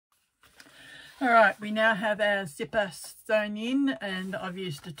All right, we now have our zipper sewn in, and I've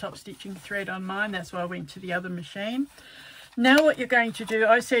used a top stitching thread on mine. That's why I went to the other machine. Now what you're going to do,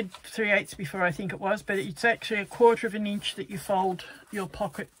 I said 3/8 before, I think it was, but it's actually 1/4 of an inch that you fold your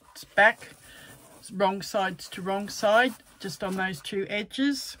pockets back, wrong sides to wrong side, just on those two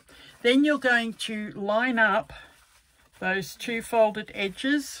edges. Then you're going to line up those two folded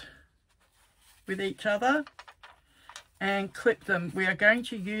edges with each other and clip them. We are going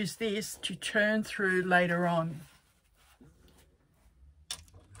to use this to turn through later on.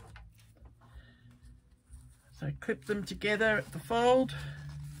 So clip them together at the fold.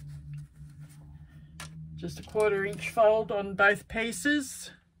 Just a 1/4 inch fold on both pieces.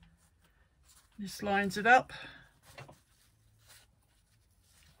 This lines it up.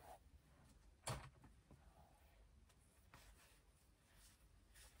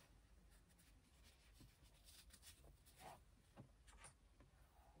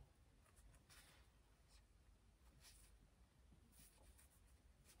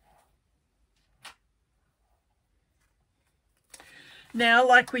 Now,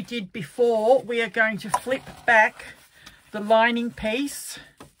 like we did before, we are going to flip back the lining piece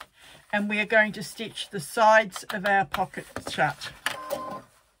and we are going to stitch the sides of our pocket shut.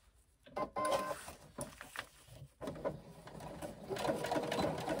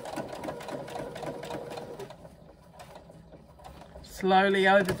 Slowly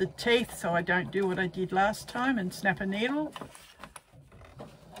over the teeth so I don't do what I did last time and snap a needle.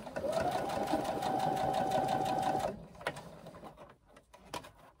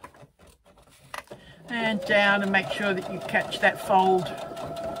 And down, and make sure that you catch that folded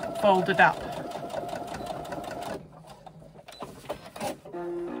up.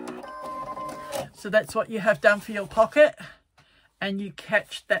 So that's what you have done for your pocket, and you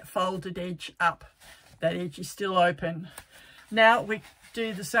catch that folded edge up. That edge is still open. Now we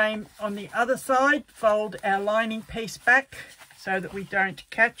do the same on the other side. Fold our lining piece back so that we don't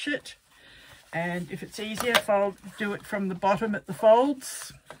catch it, and if it's easier, do it from the bottom at the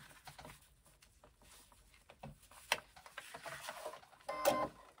folds.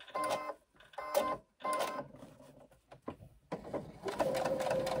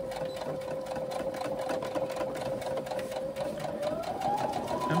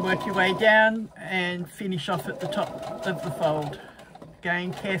 And work your way down and finish off at the top of the fold.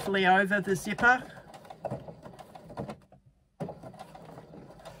 Going carefully over the zipper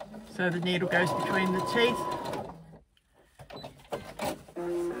so the needle goes between the teeth.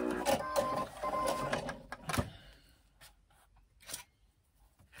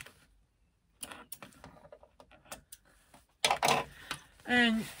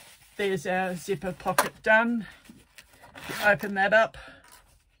 And there's our zipper pocket done. Open that up.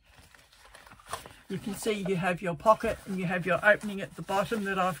 You can see you have your pocket and you have your opening at the bottom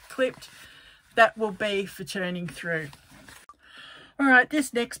that I've clipped. That will be for turning through. All right,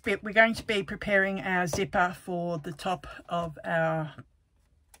 this next bit, we're going to be preparing our zipper for the top of our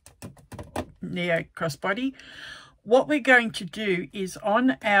Neo Crossbody. What we're going to do is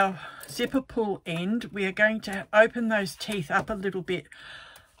on our zipper pull end, we are going to open those teeth up a little bit.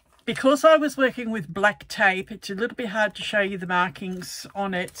 Because I was working with black tape, it's a little bit hard to show you the markings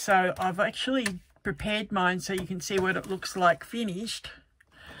on it. So I've actually prepared mine so you can see what it looks like finished.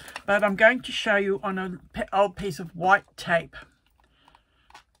 But I'm going to show you on an old piece of white tape.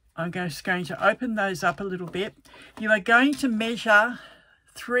 I'm just going to open those up a little bit. You are going to measure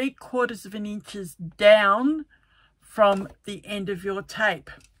 3/4 of an inch down from the end of your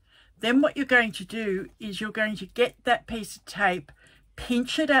tape. Then what you're going to do is you're going to get that piece of tape,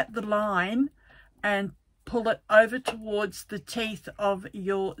 pinch it at the line and pull it over towards the teeth of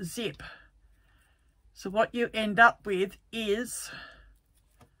your zip. So what you end up with is,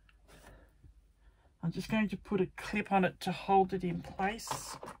 I'm just going to put a clip on it to hold it in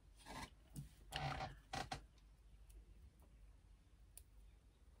place.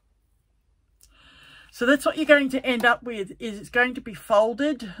 So that's what you're going to end up with, is it's going to be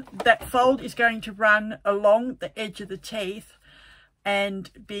folded. That fold is going to run along the edge of the teeth and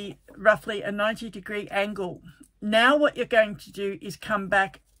be roughly a 90-degree angle. Now what you're going to do is come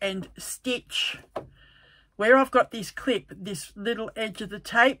back and stitch. Where I've got this clip, this little edge of the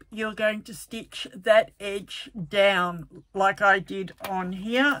tape, you're going to stitch that edge down like I did on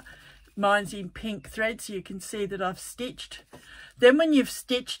here. Mine's in pink thread, so you can see that I've stitched. Then when you've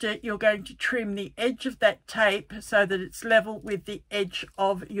stitched it, you're going to trim the edge of that tape so that it's level with the edge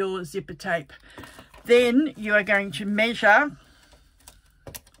of your zipper tape. Then you are going to measure,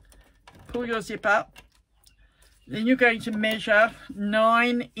 pull your zip up, then you're going to measure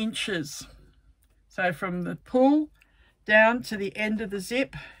 9 inches. So from the pull down to the end of the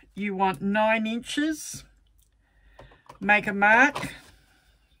zip you want 9 inches. Make a mark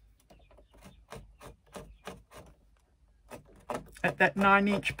at that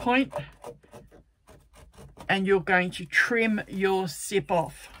 9-inch point, and you're going to trim your zip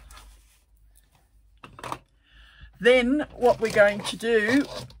off. Then what we're going to do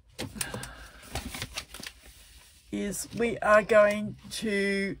is we are going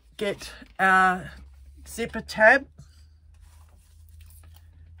to get our zipper tab,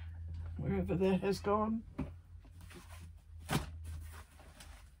 wherever that has gone.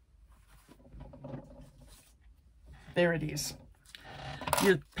 There it is.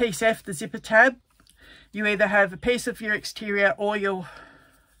 You piece F the zipper tab. You either have a piece of your exterior or your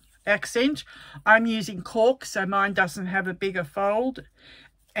accent. I'm using cork, so mine doesn't have a bigger fold,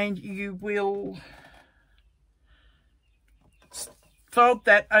 and you will fold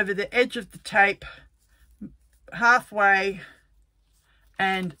that over the edge of the tape halfway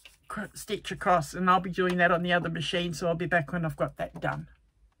and stitch across, and I'll be doing that on the other machine, so I'll be back when I've got that done.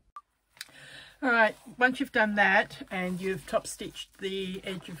 Alright, once you've done that and you've top stitched the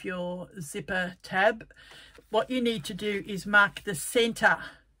edge of your zipper tab, what you need to do is mark the center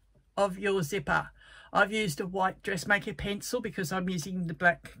of your zipper. I've used a white dressmaker pencil because I'm using the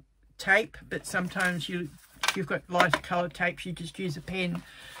black tape, but sometimes if you've got lighter coloured tapes, you just use a pen.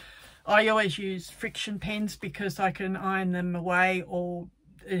 I always use friction pens because I can iron them away, or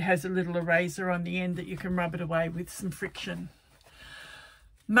it has a little eraser on the end that you can rub it away with some friction.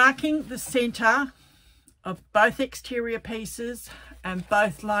 Marking the center of both exterior pieces and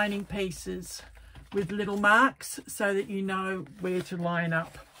both lining pieces with little marks so that you know where to line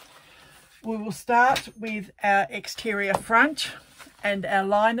up. We will start with our exterior front and our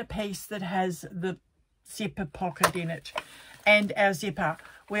liner piece that has the zipper pocket in it and our zipper.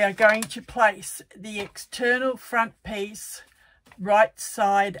 We are going to place the external front piece right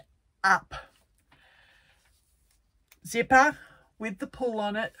side up. Zipper with the pull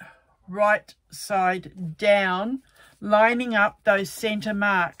on it, right side down, lining up those center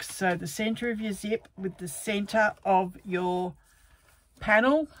marks. So the center of your zip with the center of your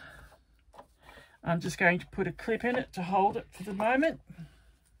panel. I'm just going to put a clip in it to hold it for the moment.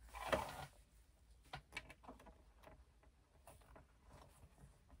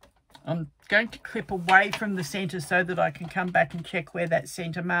 I'm going to clip away from the center so that I can come back and check where that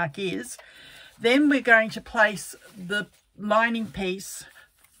center mark is. Then we're going to place the lining piece.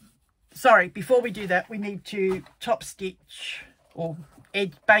 Sorry, before we do that, we need to top stitch, or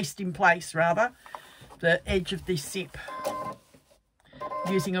edge baste in place rather, the edge of this zip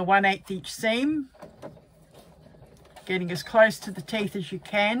using a 1/8 inch seam, getting as close to the teeth as you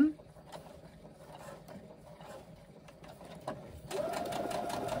can.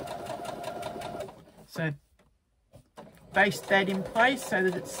 So baste that in place so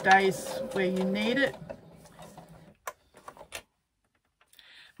that it stays where you need it.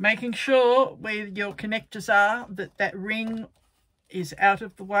 Making sure where your connectors are that that ring is out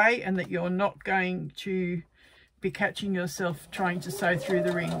of the way and that you're not going to be catching yourself trying to sew through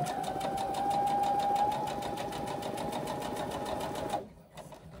the ring.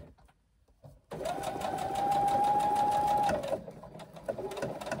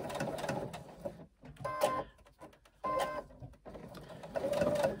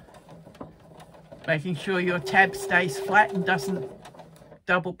 Making sure your tab stays flat and doesn't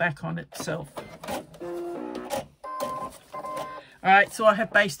double back on itself. Alright, so I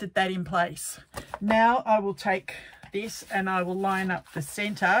have basted that in place. Now I will take this and I will line up the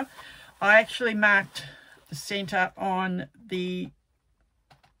center. I actually marked the center on the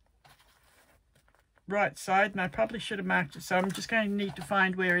right side, and I probably should have marked it, so I'm just going to need to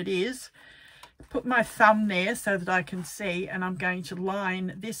find where it is. Put my thumb there so that I can see, and I'm going to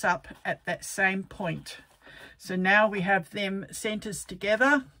line this up at that same point. So now we have them centers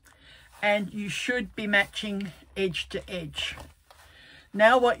together, and you should be matching edge to edge.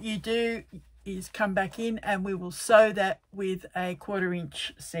 Now what you do is come back in and we will sew that with a 1/4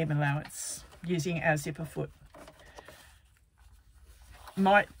 inch seam allowance using our zipper foot.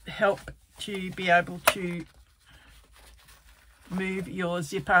 Might help to be able to move your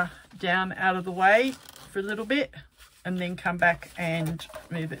zipper down out of the way for a little bit and then come back and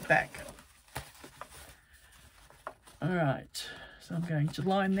move it back. All right, so I'm going to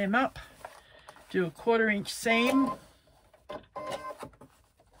line them up, do a 1/4 inch seam,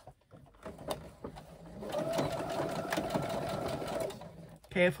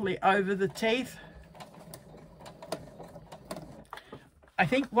 carefully over the teeth. I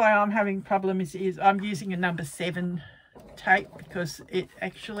think why I'm having problems is I'm using a number 7 tape because it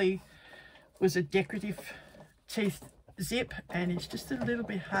actually was a decorative teeth zip, and it's just a little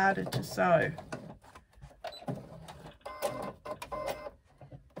bit harder to sew.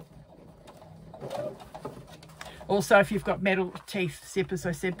 Also, if you've got metal teeth zip, as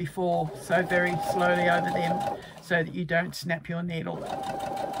I said before, sew very slowly over them so that you don't snap your needle.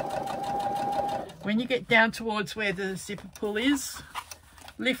 When you get down towards where the zipper pull is,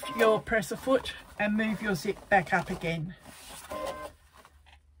 lift your presser foot and move your zip back up again.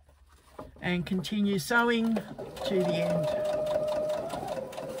 And continue sewing to the end.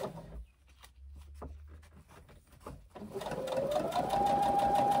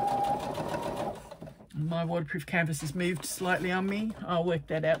 My waterproof canvas has moved slightly on me. I'll work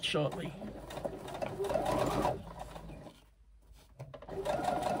that out shortly.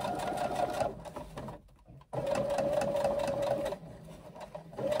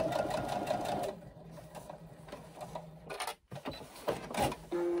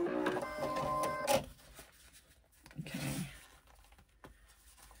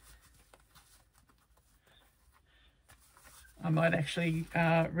 I might actually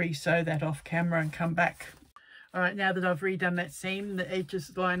re-sew that off camera and come back. All right, now that I've redone that seam, the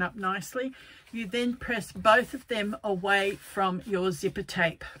edges line up nicely. You then press both of them away from your zipper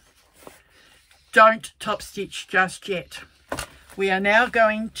tape. Don't top stitch just yet. We are now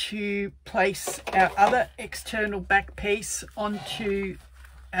going to place our other external back piece onto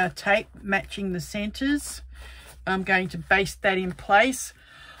our tape, matching the centers. I'm going to baste that in place.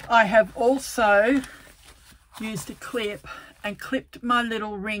 I have also used a clip and clipped my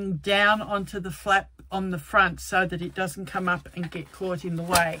little ring down onto the flap on the front so that it doesn't come up and get caught in the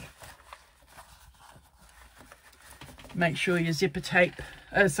way. Make sure your zipper tape,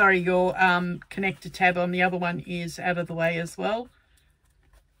 your connector tab on the other one is out of the way as well.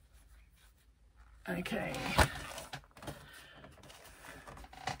 Okay.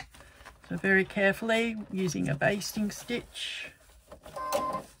 So very carefully, using a basting stitch,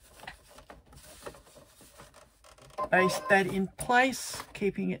 baste that in place,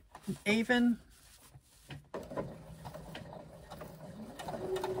 keeping it even.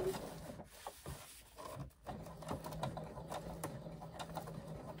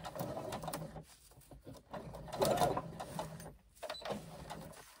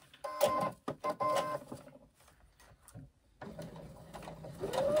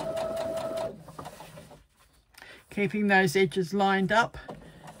 Keeping those edges lined up.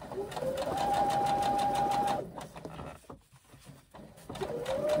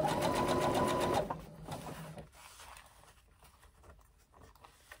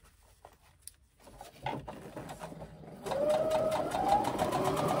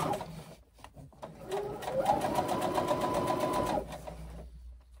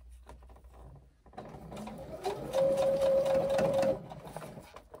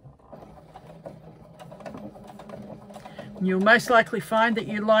 You'll most likely find that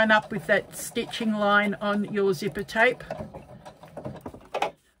you line up with that stitching line on your zipper tape.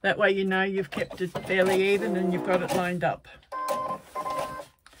 That way you know you've kept it fairly even and you've got it lined up.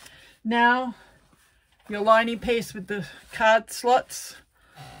 Now your lining piece with the card slots,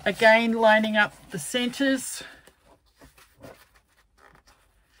 again lining up the centers,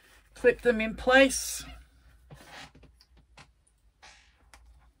 clip them in place.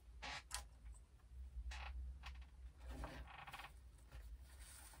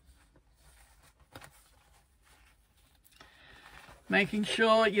 Making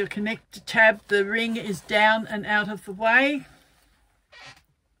sure your connector tab, the ring is down and out of the way.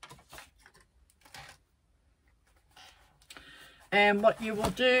 And what you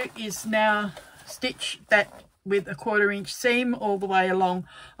will do is now stitch that with a 1/4 inch seam all the way along.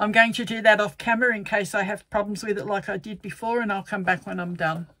 I'm going to do that off camera in case I have problems with it like I did before, and I'll come back when I'm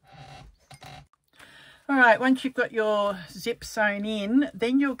done. All right, once you've got your zip sewn in,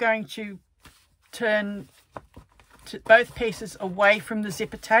 then you're going to turn both pieces away from the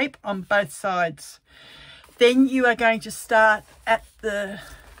zipper tape on both sides. Then you are going to start at the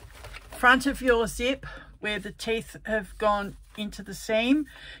front of your zip where the teeth have gone into the seam.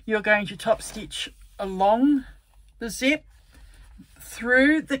 You're going to top stitch along the zip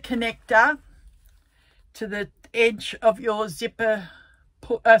through the connector to the edge of your zipper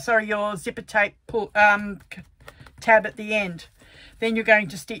tape tab at the end. Then you're going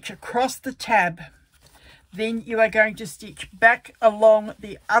to stitch across the tab. Then you are going to stitch back along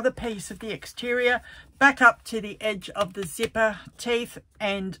the other piece of the exterior, back up to the edge of the zipper teeth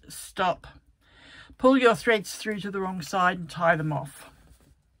and stop. Pull your threads through to the wrong side and tie them off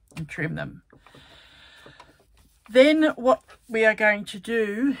and trim them. Then what we are going to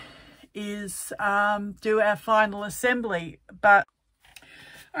do is do our final assembly. But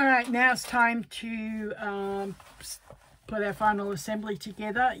all right, now it's time to put our final assembly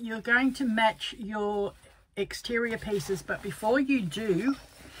together. You're going to match your exterior pieces, but before you do,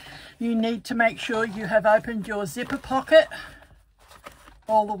 you need to make sure you have opened your zipper pocket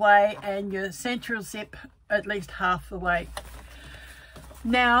all the way and your central zip at least half the way.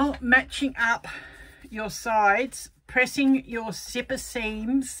 Now, matching up your sides, pressing your zipper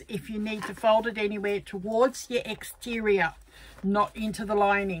seams, if you need to fold it anywhere, towards your exterior, not into the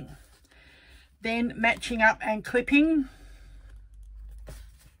lining. Then matching up and clipping.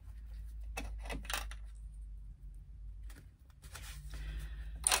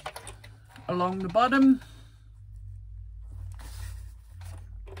 Along the bottom.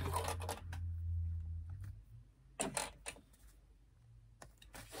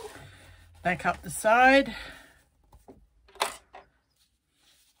 Back up the side.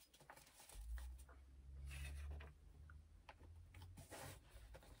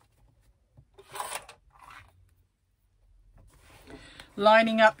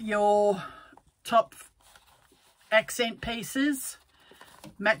 Lining up your top accent pieces,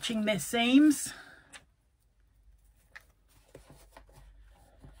 matching their seams,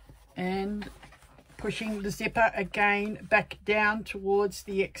 and pushing the zipper again back down towards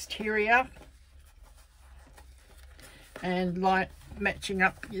the exterior and matching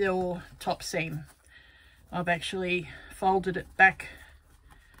up your top seam. I've actually folded it back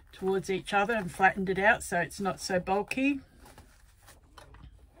towards each other and flattened it out so it's not so bulky.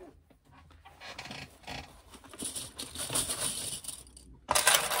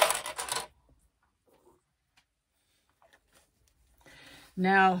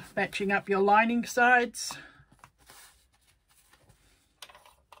 Now matching up your lining sides.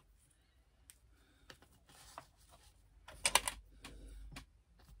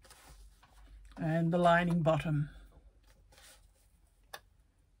 And the lining bottom.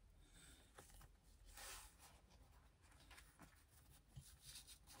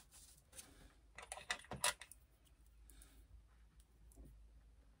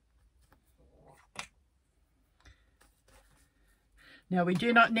 Now we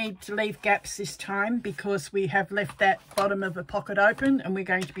do not need to leave gaps this time because we have left that bottom of the pocket open and we're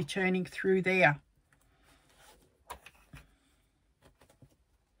going to be turning through there.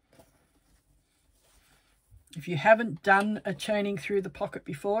 If you haven't done a turning through the pocket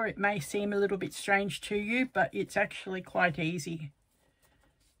before, it may seem a little bit strange to you, but it's actually quite easy.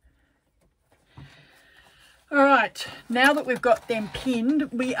 All right, now that we've got them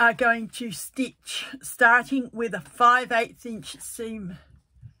pinned, we are going to stitch starting with a 5/8 inch seam.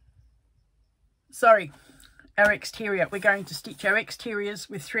 Sorry, our exterior. We're going to stitch our exteriors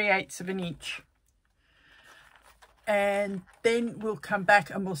with 3/8 of an inch. And then we'll come back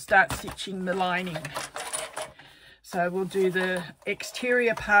and we'll start stitching the lining. So we'll do the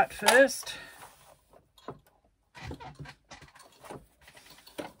exterior part first.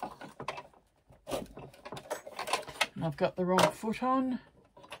 I've got the wrong foot on.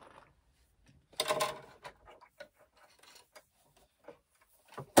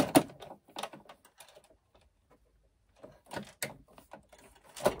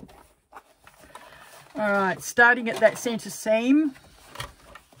 All right, starting at that center seam,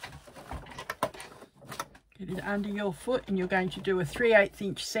 get it under your foot and you're going to do a 3/8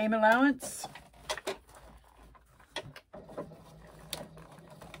 inch seam allowance.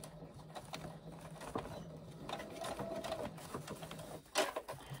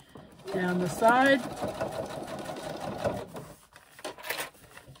 Down the side.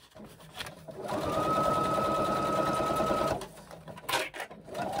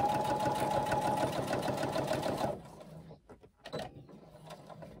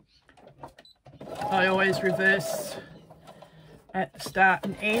 I always reverse at the start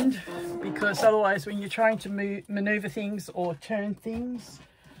and end because otherwise when you're trying to maneuver things or turn things,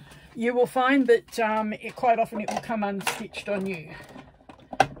 you will find that quite often it will come unstitched on you.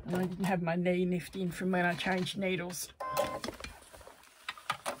 And I didn't have my knee nipped in from when I changed needles.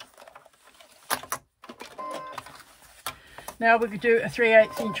 Now we could do a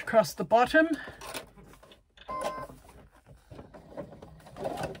 3/8 inch across the bottom.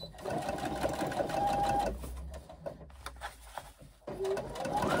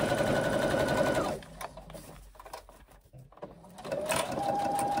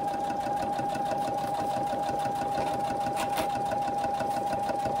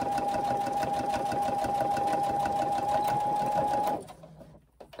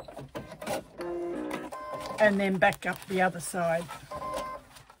 And then back up the other side.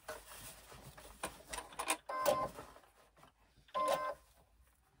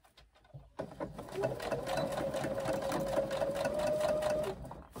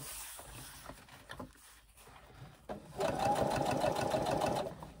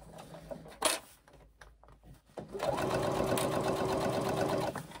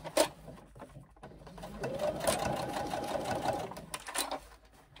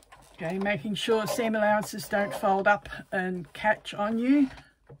 Okay, making sure seam allowances don't fold up and catch on you.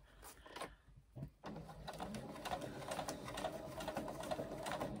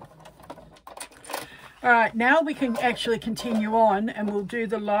 All right, now we can actually continue on and we'll do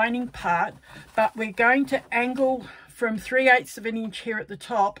the lining part, but we're going to angle from 3/8 of an inch here at the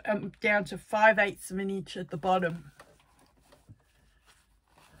top and down to 5/8 of an inch at the bottom.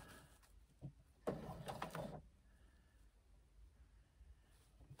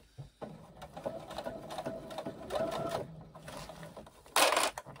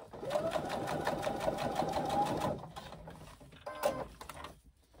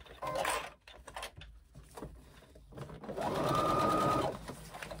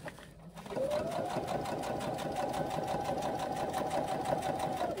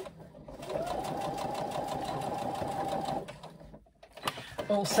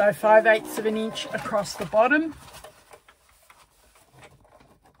 Also 5/8 of an inch across the bottom.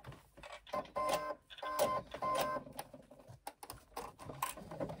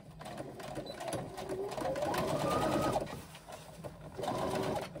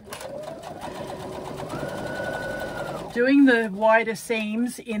 Doing the wider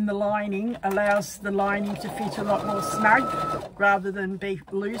seams in the lining allows the lining to fit a lot more snug rather than be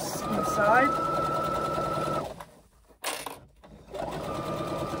loose inside.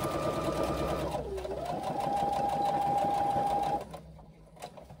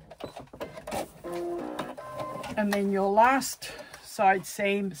 And then your last side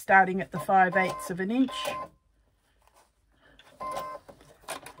seam starting at the 5/8 of an inch.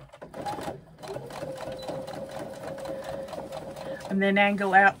 And then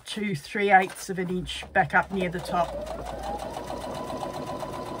angle out to 3/8 of an inch back up near the top.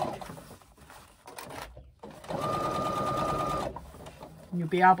 And you'll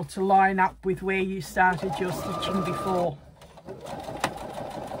be able to line up with where you started your stitching before.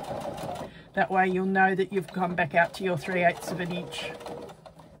 That way you'll know that you've gone back out to your 3/8 of an inch.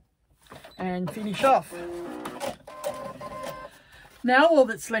 And finish off. Now all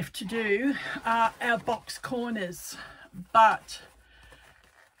that's left to do are our box corners, but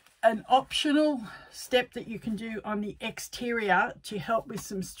an optional step that you can do on the exterior to help with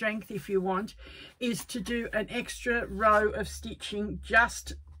some strength if you want is to do an extra row of stitching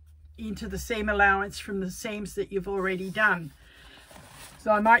just into the seam allowance from the seams that you've already done.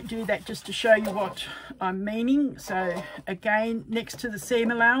 So I might do that just to show you what I'm meaning. So again, next to the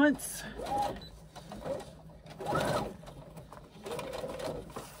seam allowance,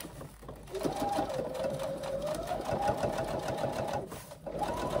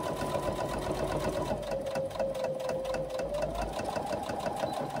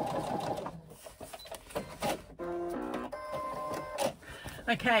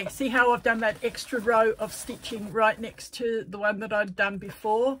 okay, see how I've done that extra row of stitching right next to the one that I'd done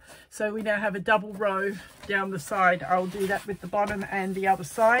before? So we now have a double row down the side. I'll do that with the bottom and the other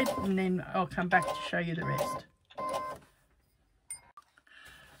side, and then I'll come back to show you the rest.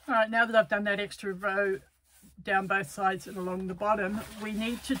 All right, now that I've done that extra row down both sides and along the bottom, we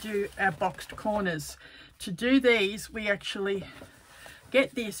need to do our boxed corners. To do these, we actually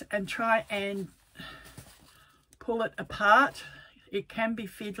get this and try and pull it apart. It can be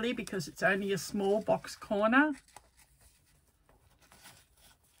fiddly because it's only a small box corner.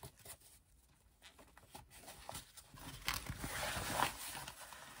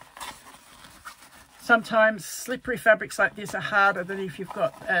 Sometimes slippery fabrics like this are harder than if you've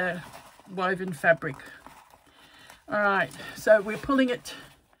got a woven fabric. All right, so we're pulling it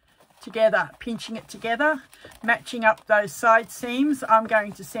together, pinching it together, matching up those side seams. I'm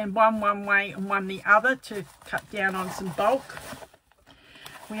going to send one way and one the other to cut down on some bulk.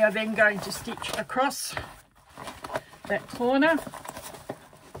 We are then going to stitch across that corner.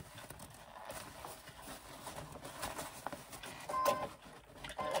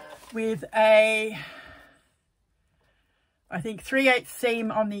 With a, I think 3/8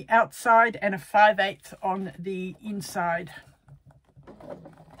 seam on the outside and a 5/8 on the inside.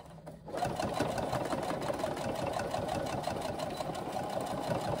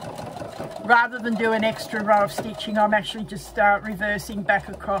 Rather than do an extra row of stitching, I'm actually just reversing back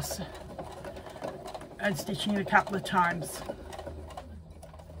across and stitching it a couple of times.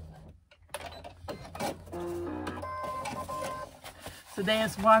 So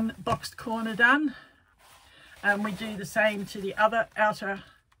there's one boxed corner done, and we do the same to the other outer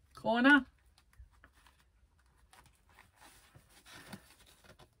corner.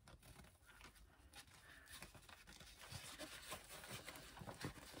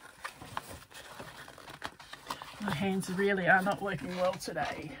 My hands really are not working well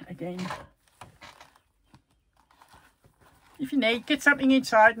today again. if you need, get something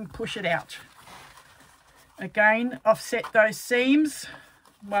inside and push it out. Again, offset those seams,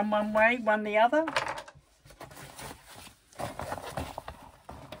 one way, one the other.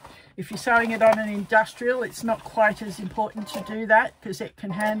 If you're sewing it on an industrial, it's not quite as important to do that because it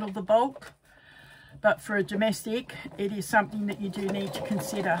can handle the bulk. But for a domestic, it is something that you do need to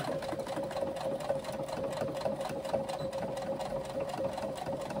consider.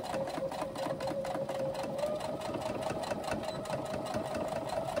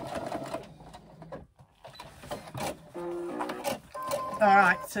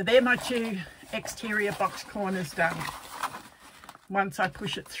 Alright, so they're my two exterior box corners done. Once I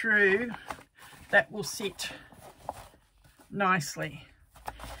push it through, that will sit nicely.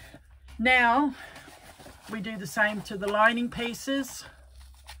 Now we do the same to the lining pieces.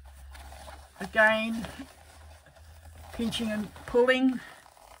 Again, pinching and pulling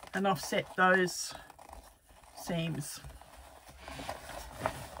and offset those seams.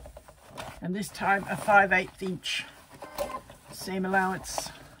 And this time a 5/8 inch seam allowance.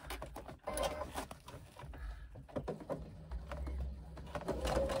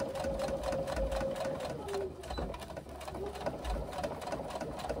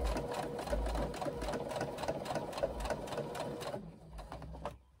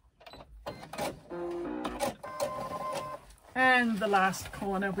 And the last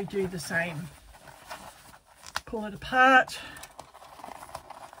corner we do the same. Pull it apart,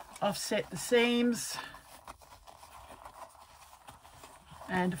 offset the seams,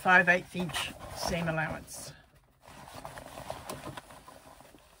 and a 5/8 inch seam allowance.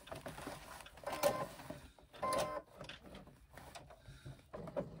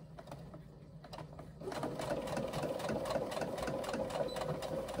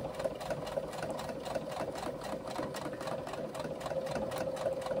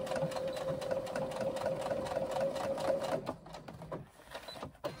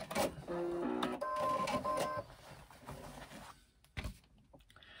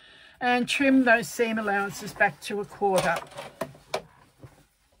 And trim those seam allowances back to 1/4.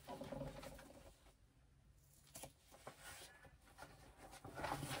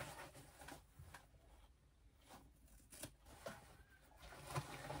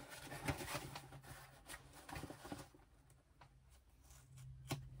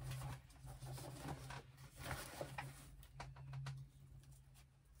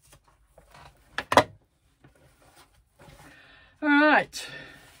 All right.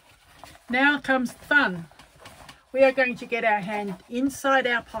 Now comes the fun. We are going to get our hand inside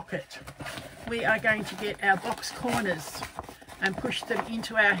our pocket. We are going to get our box corners and push them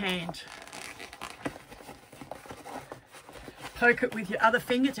into our hand. Poke it with your other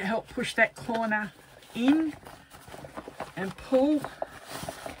finger to help push that corner in and pull.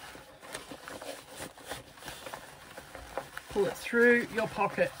 Pull it through your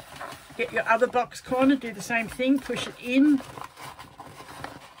pocket. Get your other box corner, do the same thing, push it in.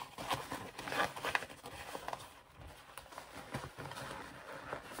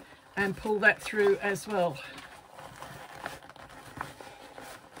 And pull that through as well.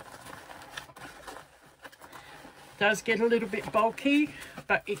 Does get a little bit bulky,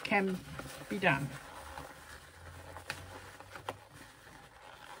 but it can be done.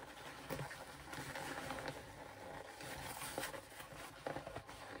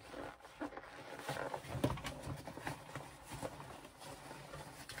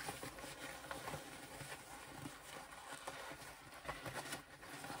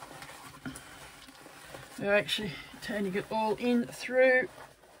 We're actually turning it all in through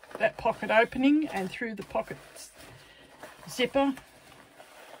that pocket opening and through the pocket zipper.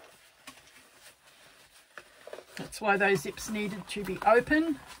 That's why those zips needed to be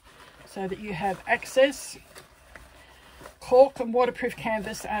open, so that you have access. Cork and waterproof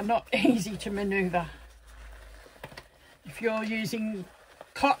canvas are not easy to manoeuvre. If you're using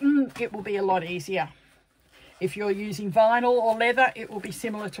cotton, it will be a lot easier. If you're using vinyl or leather, it will be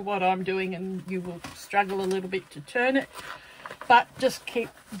similar to what I'm doing and you will struggle a little bit to turn it. But just keep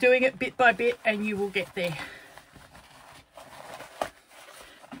doing it bit by bit and you will get there.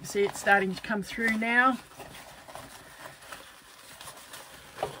 You can see it's starting to come through now.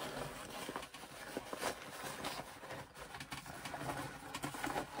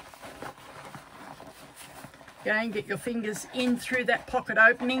 Again, get your fingers in through that pocket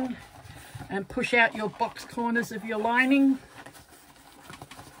opening and push out your box corners of your lining.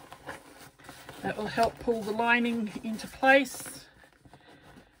 That will help pull the lining into place.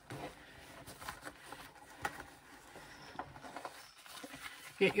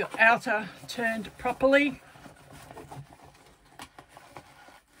 Get your outer turned properly.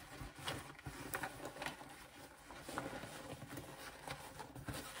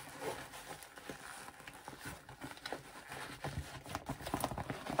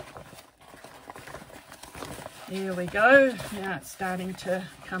 There we go. Now it's starting to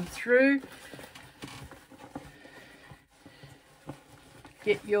come through.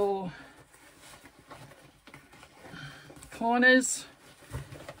 Get your corners.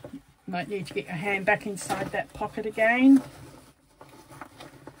 Might need to get your hand back inside that pocket again.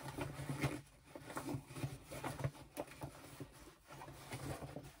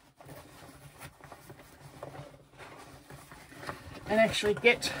 And actually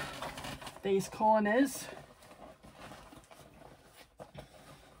get these corners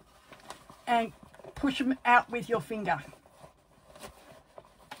and push them out with your finger.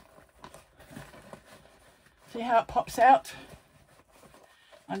 See how it pops out?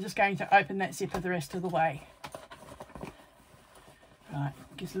 I'm just going to open that zipper the rest of the way. Right,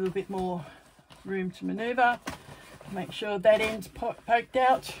 gives a little bit more room to manoeuvre. Make sure that end's poked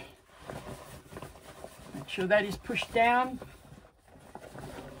out. Make sure that is pushed down.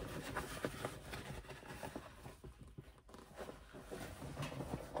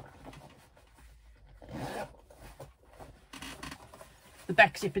 The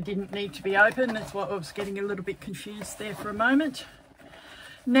back zipper didn't need to be open. That's why I was getting a little bit confused there for a moment.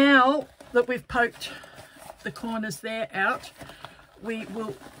 Now that we've poked the corners there out, we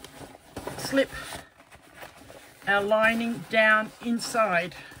will slip our lining down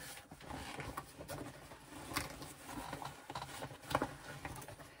inside.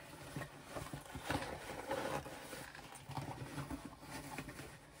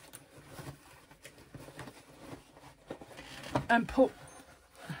 And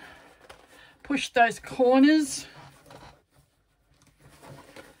push those corners.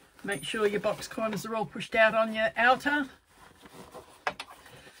 Make sure your box corners are all pushed out on your outer.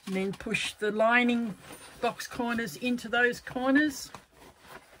 And then push the lining box corners into those corners.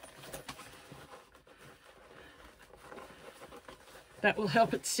 That will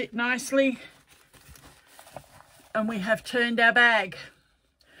help it sit nicely. And we have turned our bag.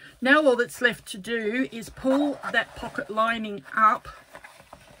 Now all that's left to do is pull that pocket lining up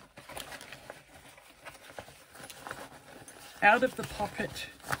out of the pocket,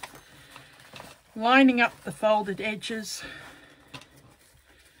 lining up the folded edges,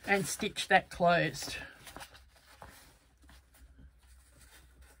 and stitch that closed.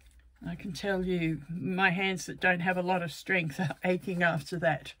 I can tell you, my hands that don't have a lot of strength are aching after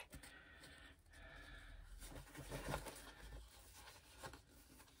that.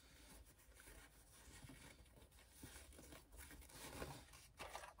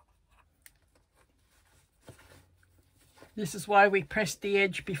 This is why we pressed the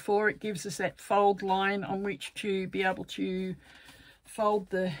edge before. It gives us that fold line on which to be able to fold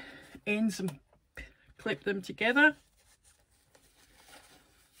the ends and clip them together.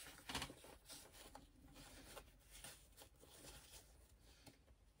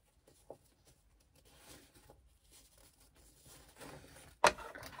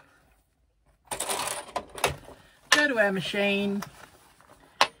 Go to our machine,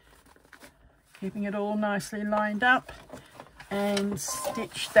 keeping it all nicely lined up, and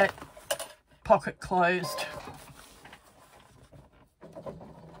stitch that pocket closed.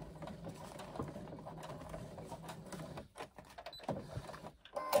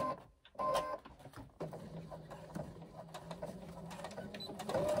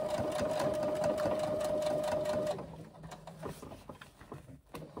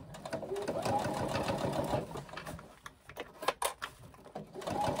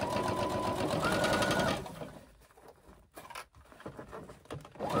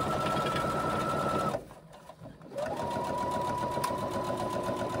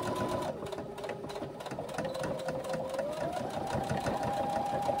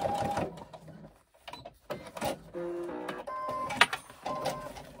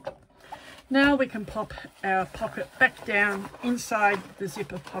 Now we can pop our pocket back down inside the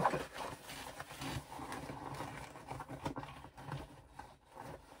zipper pocket.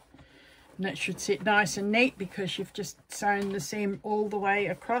 And that should sit nice and neat because you've just sewn the seam all the way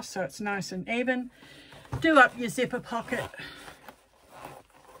across, so it's nice and even. Do up your zipper pocket.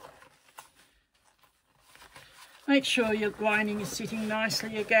 Make sure your lining is sitting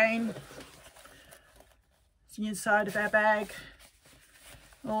nicely again. It's the inside of our bag.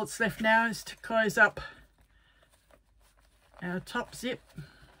 All that's left now is to close up our top zip.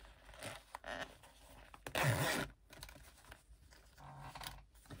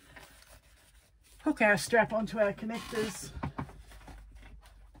 Hook our strap onto our connectors.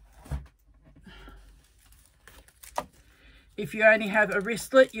 If you only have a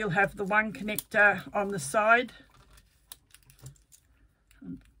wristlet, you'll have the one connector on the side.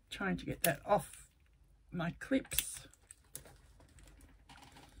 I'm trying to get that off my clips.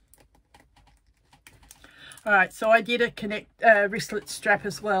 All right, so I did a wristlet strap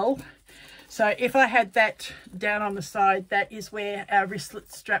as well. So if I had that down on the side, that is where our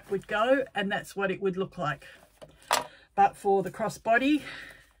wristlet strap would go, and that's what it would look like. But for the crossbody,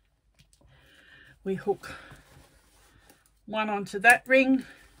 we hook one onto that ring,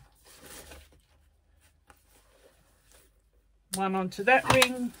 one onto that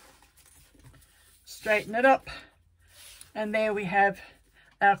ring, straighten it up, and there we have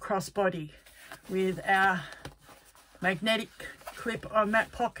our crossbody with our magnetic clip on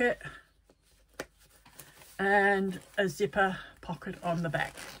that pocket and a zipper pocket on the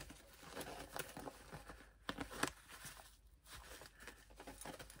back.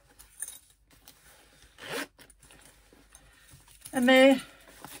 And there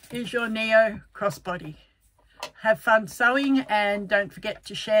is your Neo crossbody. Have fun sewing and don't forget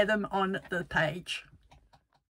to share them on the page.